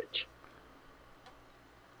Creek Bridge.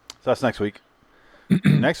 So that's next week.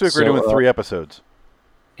 Next week we're doing 3 episodes.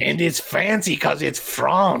 And it's fancy because it's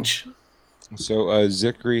French. So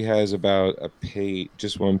Zikri has about a page,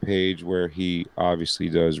 just one page, where he obviously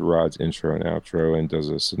does Rod's intro and outro and does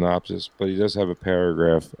a synopsis, but he does have a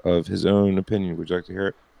paragraph of his own opinion. Would you like to hear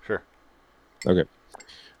it? Sure. Okay.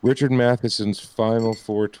 Richard Matheson's final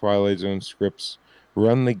 4 Twilight Zone scripts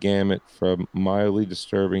run the gamut from mildly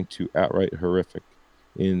disturbing to outright horrific.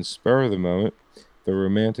 In Spur of the Moment, the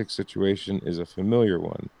romantic situation is a familiar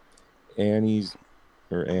one. Anne's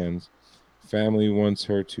family wants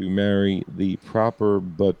her to marry the proper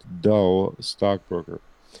but dull stockbroker.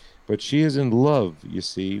 But she is in love, you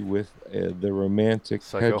see, with the romantic,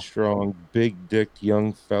 headstrong, big-dicked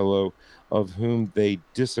young fellow of whom they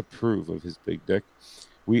disapprove of his big dick.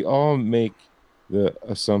 We all make the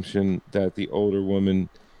assumption that the older woman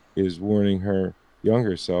is warning her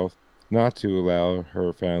younger self not to allow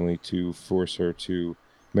her family to force her to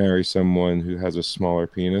marry someone who has a smaller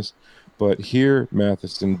penis. But here,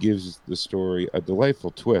 Matheson gives the story a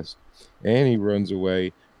delightful twist. Annie runs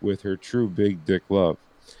away with her true big dick love,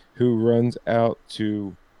 who runs out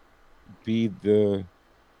to be the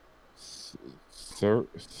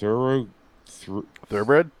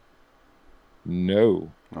Thoroughbred?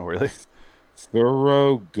 No. Oh, really?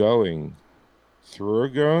 Thoroughgoing.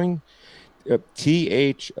 Thoroughgoing?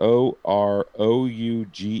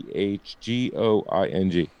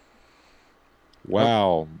 Thorougghgoing.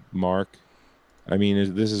 Wow, Mark. I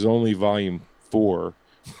mean, this is only volume 4.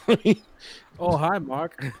 Oh, hi,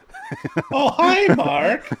 Mark. Oh, hi,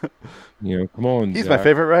 Mark. You know, come on. He's Zach. my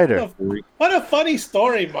favorite writer. What a funny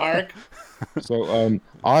story, Mark. So,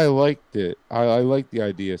 I liked it. I liked the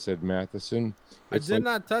idea, said Matheson. I did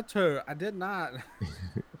not touch her. I did not.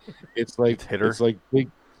 It's like hit her.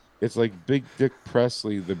 It's like Big Dick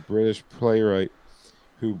Presley, the British playwright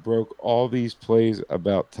who broke all these plays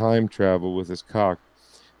about time travel with his cock.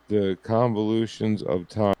 The convolutions of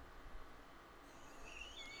time.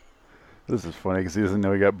 This is funny because he doesn't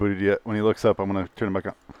know he got booted yet. When he looks up, I'm going to turn him back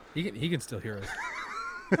on. He can still hear us.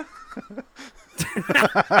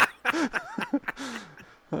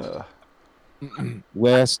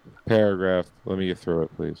 Last paragraph. Let me get through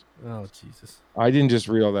it, please. Oh, Jesus. I didn't just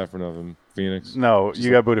read all that for nothing, Phoenix. No,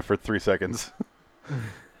 you got booted for 3 seconds.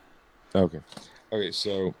 Okay. Okay,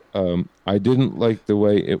 so I didn't like the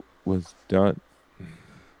way it was done.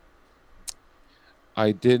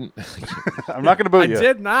 I didn't. I'm not going to boot you. I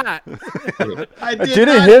did not. I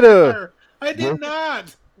didn't hit her. I did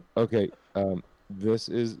not. Okay, this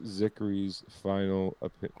is Zikary's final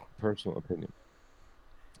personal opinion.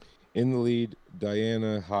 In the lead,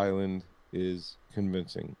 Diana Hyland is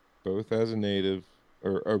convincing, both as a native,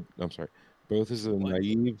 both as a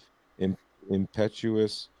naive,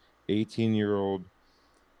 impetuous 18-year-old,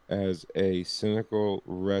 as a cynical,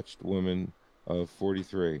 wretched woman of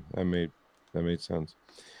 43. That made sense.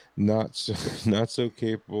 Not so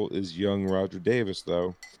capable is young Roger Davis,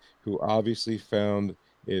 though, who obviously found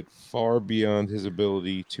it far beyond his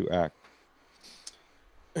ability to act.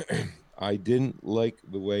 I didn't like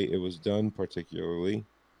the way it was done, particularly,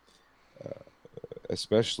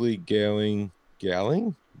 especially Galling,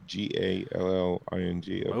 Galling, Galling.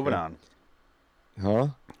 Okay. Moving on. Huh?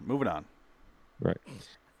 Moving on. Right.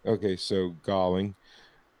 Okay, so Galling,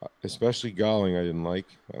 especially Galling, I didn't like.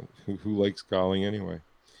 Who likes Galling anyway?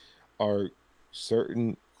 Are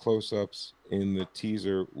certain close-ups in the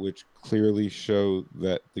teaser which clearly show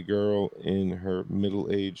that the girl and her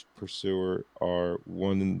middle-aged pursuer are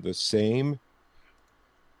one and the same?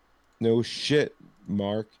 No shit,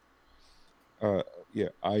 Mark. Yeah,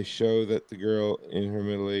 I show that the girl in her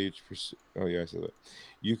middle-aged pursuer. Oh yeah, I said that.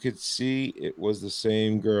 You could see it was the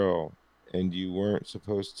same girl, and you weren't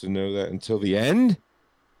supposed to know that until the end.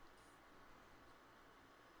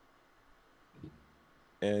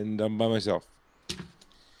 And I'm by myself.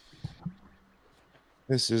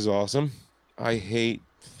 This is awesome. I hate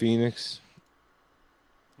Phoenix.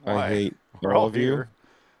 Why? I hate We're all all of you. here.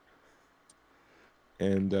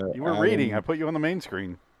 And You were reading. I put you on the main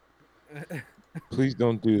screen. Please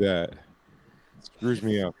don't do that. It screws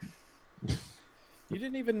me up. You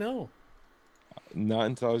didn't even know. Not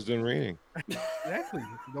until I was done reading. Exactly.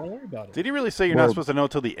 Don't worry about it. Did he really say you're not supposed to know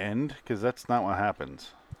till the end? Because that's not what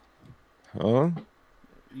happens. Huh?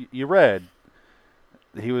 You read.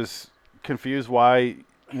 He was confused why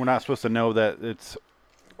we're not supposed to know that it's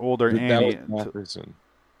older Annie. That was Matheson.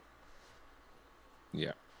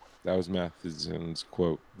 Yeah. That was Matheson's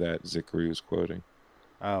quote that Zikri was quoting.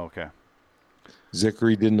 Oh, okay.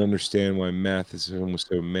 Zikri didn't understand why Matheson was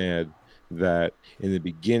so mad that in the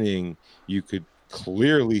beginning you could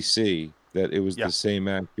clearly see that it was the same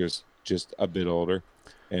actress, just a bit older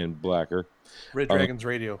and blacker. Red Dragons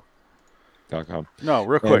Radio.com. No,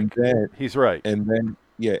 real quick. He's right. And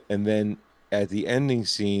then at the ending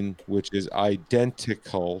scene, which is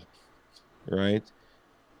identical, right?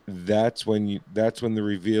 That's when the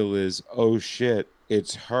reveal is, oh shit,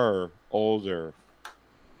 it's her, older.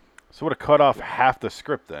 So would have cut off half the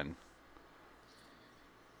script then.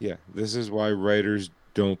 Yeah, this is why writers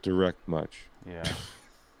don't direct much. Yeah.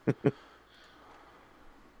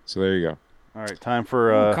 So there you go. All right, time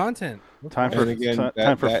for content. Time for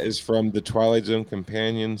that is from the Twilight Zone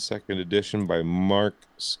Companion, 2nd edition by Mark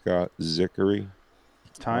Scott Zickery.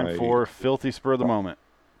 Time for Filthy Spur of the Moment.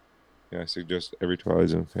 Yeah, I suggest every Twilight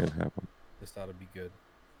Zone fan have one. This ought to be good.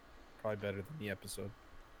 Probably better than the episode.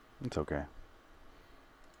 It's okay.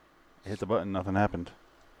 Hit the button, nothing happened.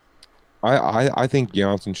 I think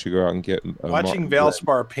Johnson should go out and get watching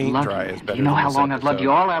Valspar paint dry is better. You know how long I've loved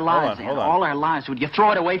you all our lives, hold on. all our lives. Would you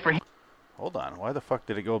throw it away for him? Hold on. Why the fuck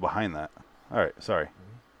did it go behind that? All right, sorry.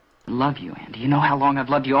 Love you, Ann. Do you know how long I've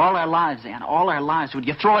loved you all our lives, Ann? All our lives. Would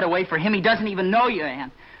you throw it away for him? He doesn't even know you,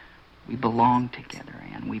 Ann. We belong together,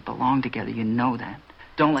 Ann. We belong together. You know that.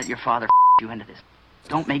 Don't let your father you into this.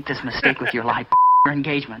 Don't make this mistake with your life. Your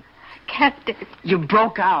engagement. Captain. You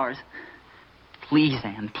broke ours. Please,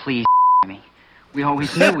 Ann, please me. We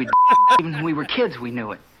always knew we'd even when we were kids, we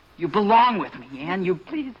knew it. You belong with me, Ann. You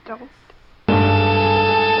please don't.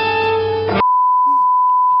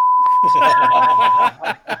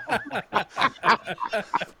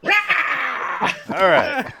 All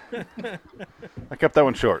right. I kept that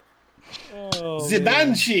one short. Oh,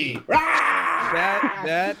 Zibanshi.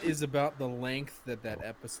 That is about the length that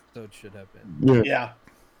episode should have been. Yeah.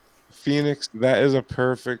 Phoenix, that is a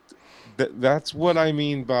perfect. That's what I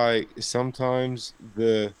mean by sometimes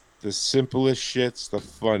the simplest shit's the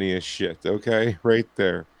funniest shit. Okay, right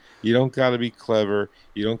there. You don't got to be clever.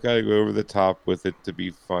 You don't got to go over the top with it to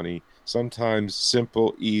be funny. Sometimes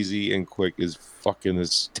simple, easy, and quick is fucking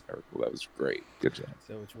hysterical. That was great. Good job.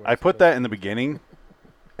 I put that in the beginning,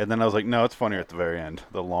 and then I was like, no, it's funnier at the very end.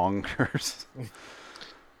 The longers.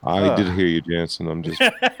 I did hear you, Jansen. I'm just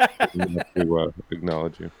to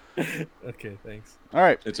acknowledge you. Okay, thanks. All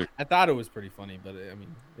right. I thought it was pretty funny, but I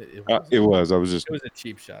mean, it was. I was just. It was a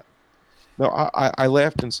cheap shot. No, I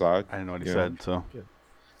laughed inside. I didn't know what he said, so. Good.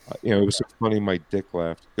 It was so funny. My dick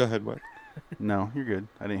laughed. Go ahead, what? No, you're good.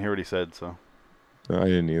 I didn't hear what he said, so. No, I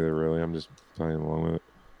didn't either, really. I'm just playing along with it.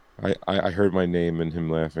 I heard my name and him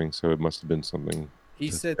laughing, so it must have been something. He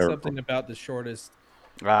said hysterical. something about the shortest.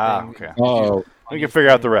 Ah, thing. okay. Oh, we can figure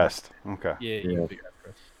out the rest. Okay. Yeah, you can figure out the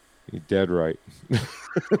rest. You're dead right.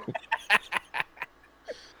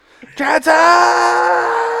 Jansen!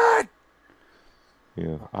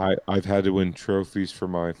 Yeah, I've had to win trophies for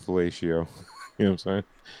my fellatio. You know what I'm saying?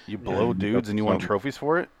 You blow dudes and you won trophies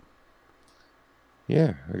for it?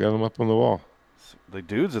 Yeah, I got them up on the wall. The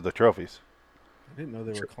dudes or the trophies? I didn't know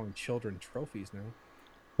they were calling children trophies now.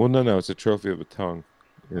 Well, no, it's a trophy of a tongue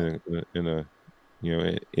in a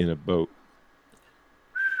boat.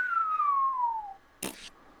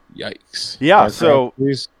 Yikes! Yeah. Car So crash,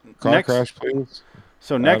 please. Car crash, please.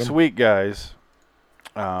 So next Adam? week, guys,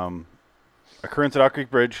 Occurrence at Oak Creek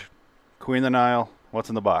Bridge, Queen of the Nile. What's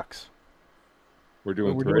in the box? We're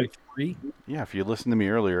doing We're three. doing 3? Yeah, if you listened to me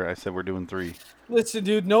earlier, I said we're doing 3. Listen,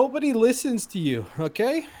 dude, nobody listens to you,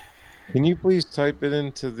 okay? Can you please type it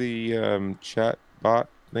into the chat bot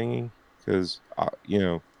thingy? Because I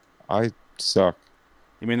suck.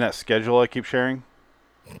 You mean that schedule I keep sharing?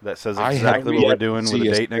 That says I exactly what we're doing with a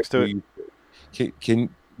date next to it?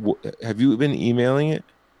 Have you been emailing it?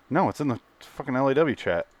 No, it's in the fucking LAW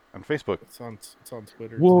chat on Facebook. It's on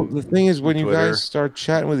Twitter. Well, too. the thing is, when you Twitter. guys start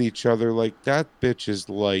chatting with each other, like that bitch is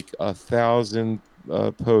like 1,000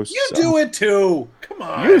 posts. You do it too. Come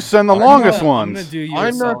on. You send the longest ones. I'm gonna do you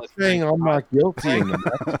I'm a not solid, saying Frank. I'm not guilty. in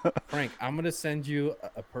that. Frank, I'm gonna send you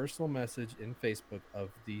a personal message in Facebook of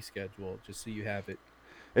the schedule, just so you have it.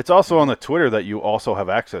 It's also on the Twitter that you also have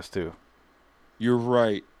access to. You're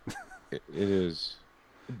right. It is.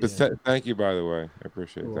 But thank you, by the way. I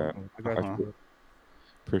appreciate that. I got you.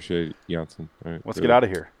 Appreciate it, Jansen. All right, Let's good. get out of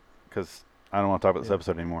here, because I don't want to talk about this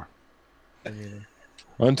episode anymore.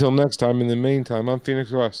 Until next time, in the meantime, I'm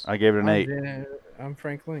Phoenix West. I gave it an 8. I'm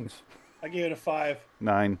Frank Lings. I gave it a 5.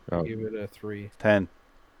 9. I gave it a 3. 10.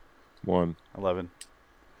 1. 11.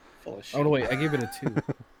 Full of shit. Oh no, wait, I gave it a 2.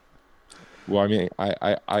 Well, I mean,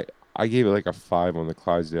 I gave it like a 5 on the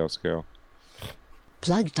Clydesdale scale.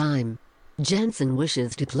 Plug time. Jensen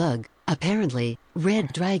wishes to plug, apparently,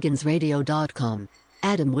 RedDragonsRadio.com.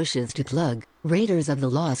 Adam wishes to plug,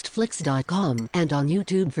 RaidersOfTheLostFlix.com, and on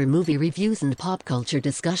YouTube for movie reviews and pop culture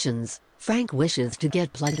discussions. Frank wishes to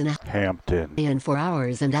get plugged in Hampton. and for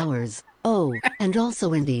hours and hours. Oh, and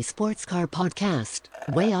also in the Sports Car Podcast,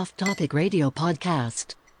 Way Off Topic Radio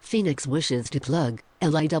Podcast. Phoenix wishes to plug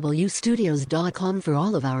LIWstudios.com for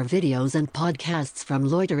all of our videos and podcasts from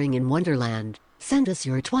Loitering in Wonderland. Send us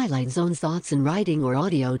your Twilight Zone thoughts in writing or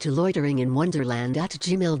audio to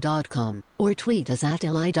loiteringinwonderland@gmail.com, or tweet us at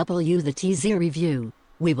LIWTheTZReview.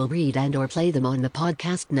 We will read and or play them on the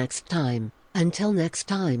podcast next time. Until next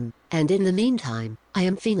time, and in the meantime, I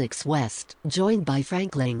am Phoenix West, joined by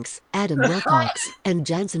Frank Lynx, Adam Wilcox, and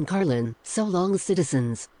Jansen Carlin. So long,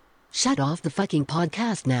 citizens. Shut off the fucking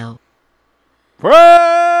podcast now.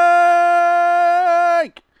 Frank!